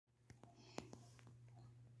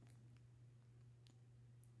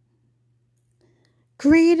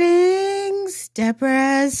Greetings,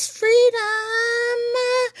 Deborah's Freedom.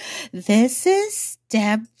 This is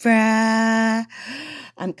Deborah.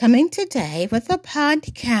 I'm coming today with a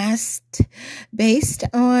podcast based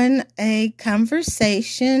on a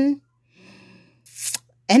conversation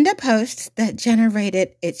and a post that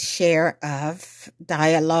generated its share of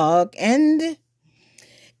dialogue, and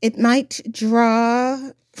it might draw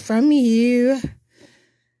from you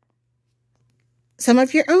some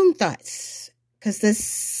of your own thoughts, because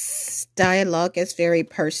this dialogue is very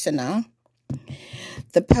personal.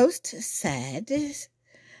 The post said,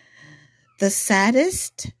 "The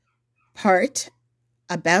saddest part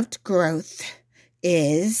about growth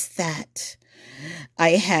is that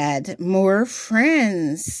I had more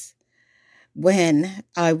friends when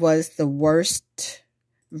I was the worst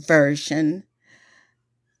version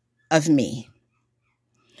of me."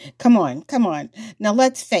 Come on. Now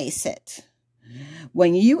let's face it.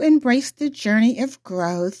 When you embrace the journey of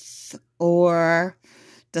growth or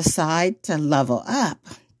decide to level up,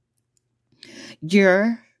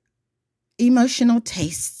 your emotional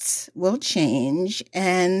tastes will change,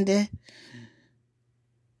 and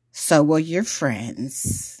so will your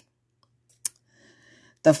friends.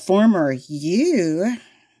 The former you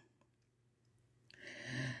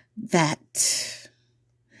that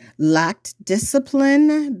lacked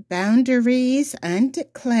discipline, boundaries, and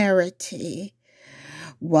clarity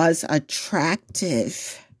was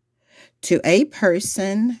attractive to a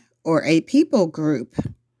person or a people group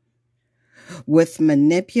with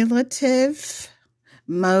manipulative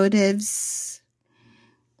motives,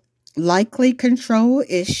 likely control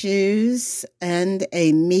issues, and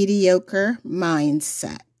a mediocre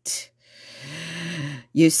mindset.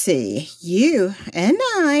 You see, you and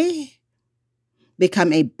I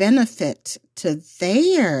become a benefit to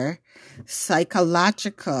their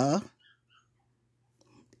psychological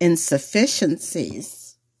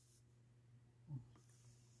insufficiencies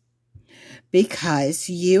because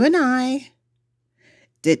you and I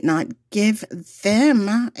did not give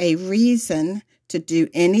them a reason to do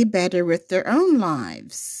any better with their own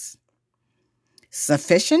lives.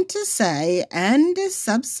 Sufficient to say, and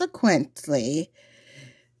subsequently,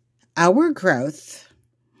 our growth,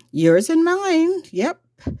 yours and mine,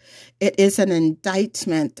 it is an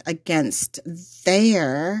indictment against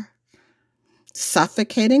their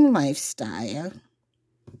suffocating lifestyle.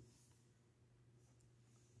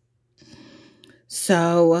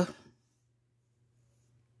 So,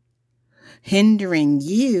 hindering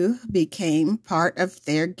you became part of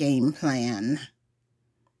their game plan.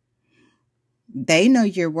 They know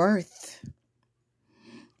your worth.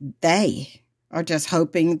 They are just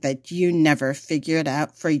hoping that you never figure it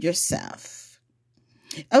out for yourself.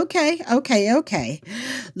 Okay.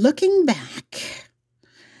 Looking back,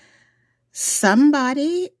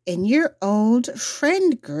 somebody in your old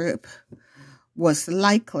friend group was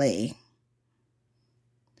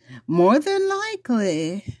more than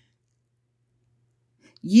likely,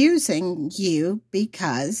 using you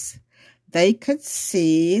because they could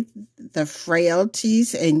see the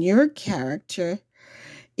frailties in your character,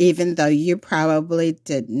 even though you probably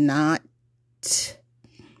did not,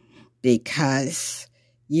 because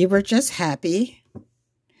you were just happy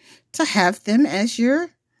to have them as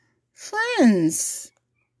your friends.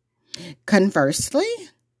 Conversely,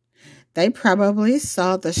 they probably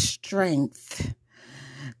saw the strength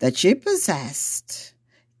that you possessed,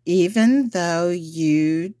 even though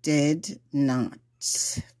you did not.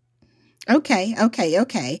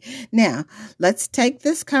 Okay. Now, let's take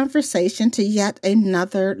this conversation to yet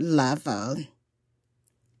another level.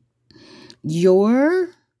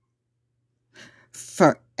 Your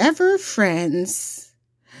forever friends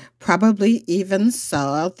probably even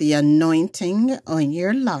saw the anointing on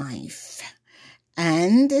your life,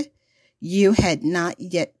 and you had not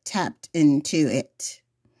yet tapped into it.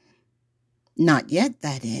 Not yet,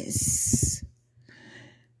 that is.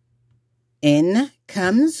 In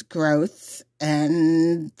comes growth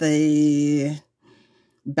and the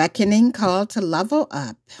beckoning call to level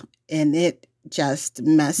up, and it just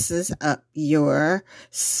messes up your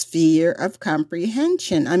sphere of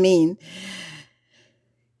comprehension. I mean,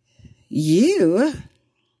 you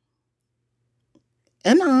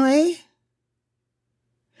and I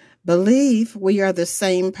believe we are the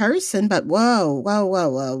same person, but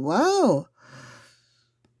whoa.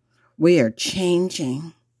 We are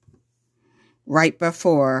changing right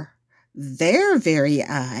before their very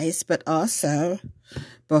eyes, but also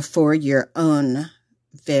before your own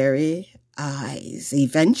very eyes.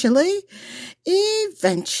 Eventually,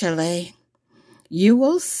 you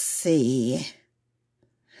will see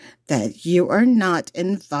that you are not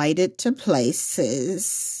invited to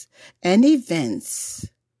places and events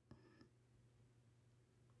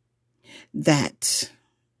that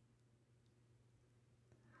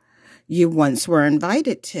you once were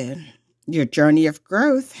invited to. Your journey of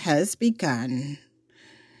growth has begun.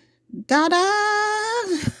 Da-da!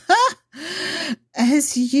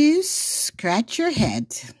 As you scratch your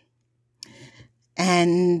head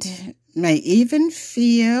and may even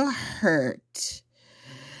feel hurt,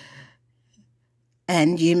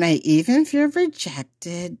 and you may even feel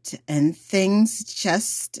rejected, and things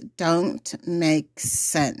just don't make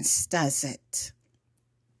sense, does it?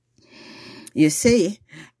 You see,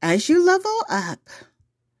 as you level up,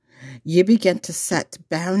 you begin to set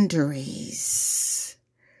boundaries.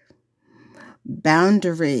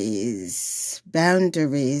 Boundaries.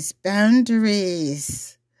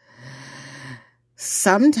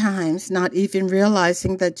 Sometimes not even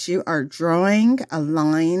realizing that you are drawing a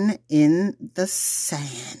line in the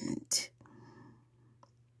sand.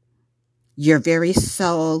 Your very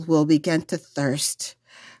soul will begin to thirst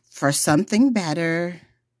for something better.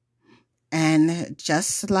 And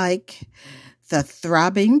just like the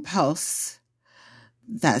throbbing pulse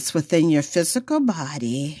that's within your physical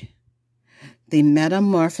body, the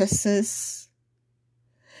metamorphosis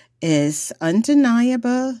is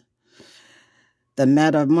undeniable. The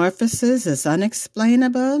metamorphosis is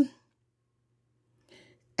unexplainable.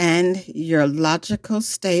 And your logical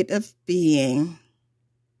state of being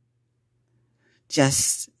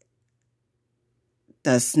just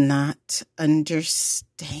does not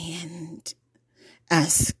understand.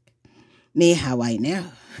 Ask me how I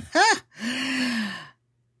know.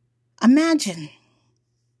 Imagine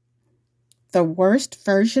the worst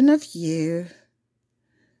version of you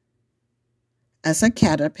as a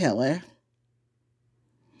caterpillar.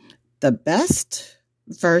 The best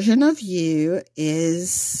version of you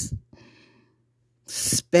is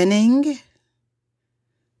spinning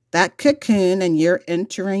that cocoon, and you're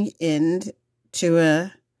entering into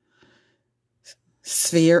a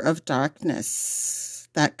sphere of darkness.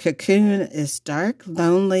 That cocoon is dark,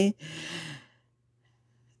 lonely,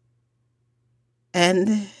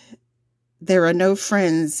 and there are no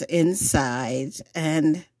friends inside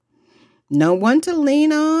and no one to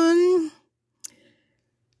lean on.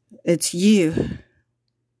 It's you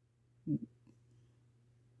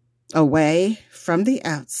away from the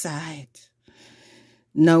outside.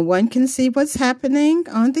 No one can see what's happening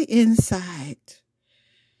on the inside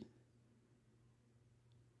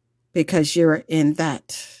because you're in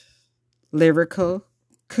that lyrical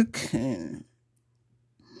cocoon.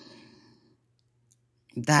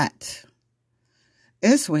 That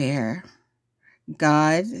is where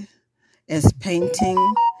God is painting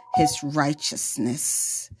his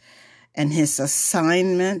righteousness and his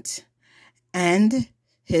assignment and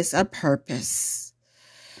his purpose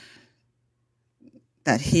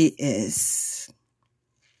that he is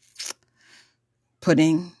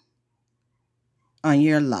putting on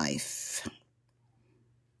your life.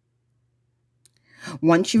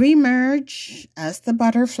 Once you emerge as the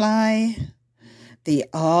butterfly, the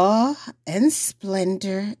awe and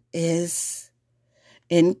splendor is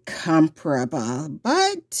incomparable.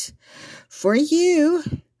 But for you,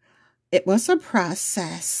 it was a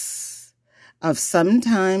process of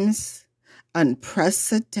sometimes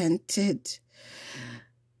unprecedented.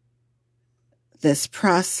 This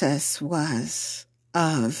process was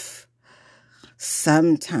of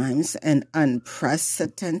sometimes an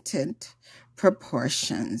unprecedented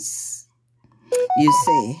proportions. You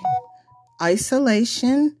see,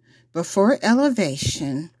 isolation before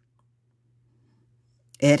elevation.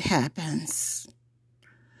 It happens.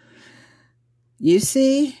 You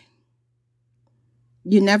see,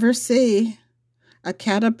 you never see a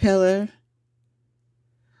caterpillar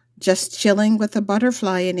just chilling with a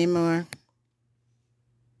butterfly anymore.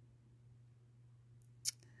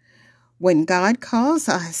 When God calls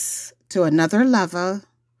us to another level,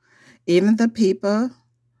 even the people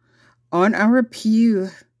on our pew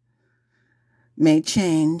may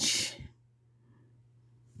change.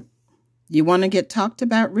 You want to get talked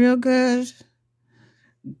about real good?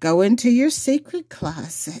 Go into your secret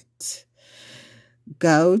closet.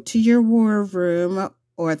 Go to your war room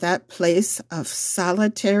or that place of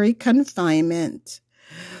solitary confinement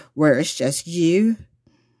where it's just you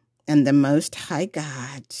and the Most High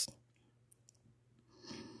God.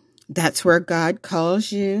 That's where God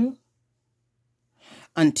calls you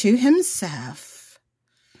unto himself.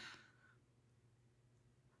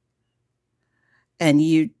 And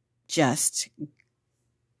you just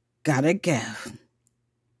gotta go.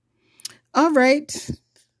 All right.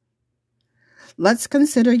 Let's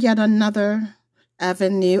consider yet another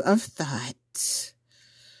avenue of thought.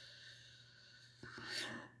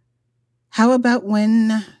 How about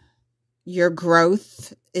when your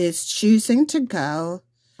growth is choosing to go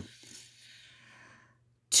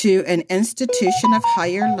to an institution of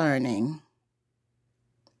higher learning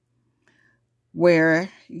where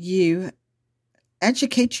you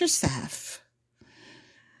educate yourself?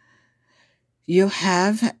 You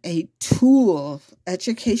have a tool.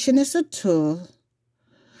 Education is a tool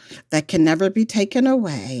that can never be taken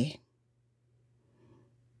away,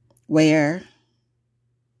 where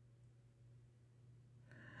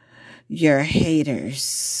your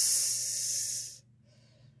haters,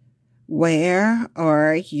 where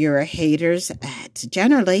are your haters at?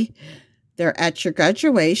 Generally, they're at your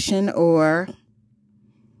graduation, or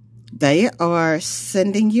they are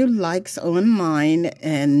sending you likes online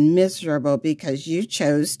and miserable because you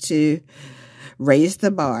chose to raise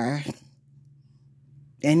the bar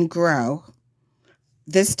and grow,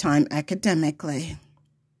 this time academically.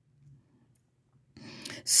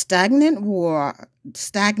 Stagnant water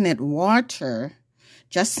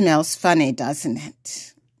just smells funny, doesn't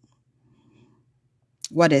it?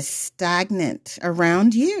 What is stagnant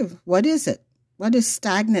around you? What is it? What is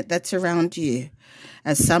stagnant that's around you?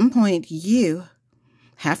 At some point, you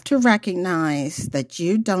have to recognize that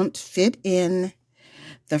you don't fit in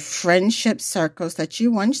the friendship circles that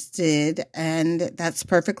you once did, and that's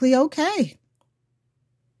perfectly okay.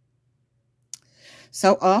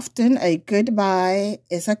 So often, a goodbye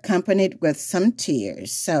is accompanied with some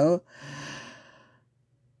tears. So,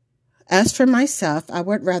 as for myself, I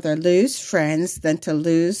would rather lose friends than to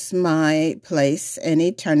lose my place in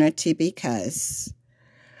eternity, because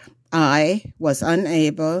I was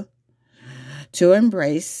unable to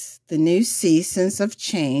embrace the new seasons of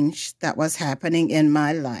change that was happening in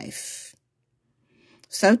my life.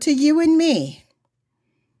 So to you and me,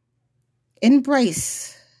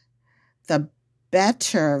 embrace the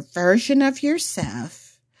better version of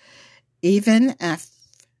yourself, even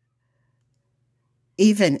if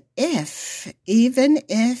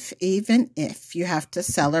you have to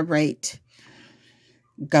celebrate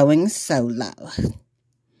going solo.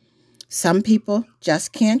 Some people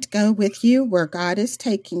just can't go with you where God is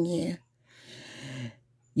taking you.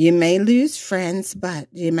 You may lose friends, but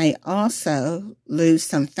you may also lose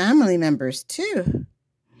some family members too.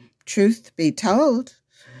 Truth be told,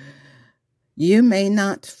 you may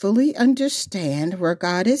not fully understand where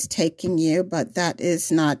God is taking you, but that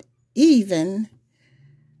is not even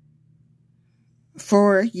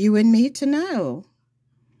for you and me to know.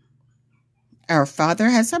 Our Father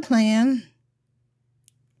has a plan.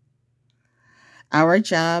 Our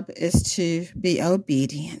job is to be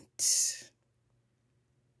obedient.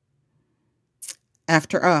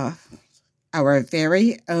 After all, our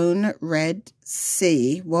very own Red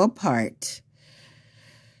Sea will part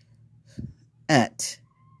at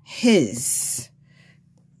His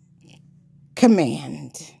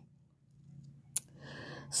command.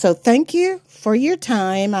 So thank you for your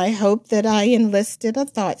time. I hope that I enlisted a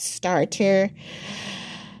thought starter.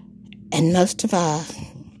 And most of all,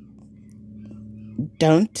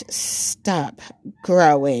 don't stop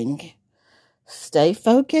growing. Stay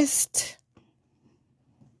focused.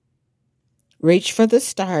 Reach for the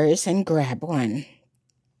stars and grab one.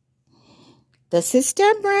 This is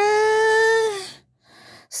Deborah,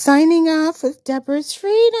 signing off with Deborah's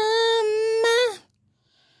Freedom.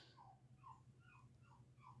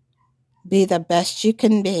 Be the best you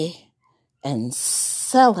can be and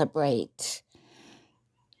celebrate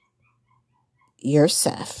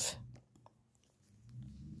yourself.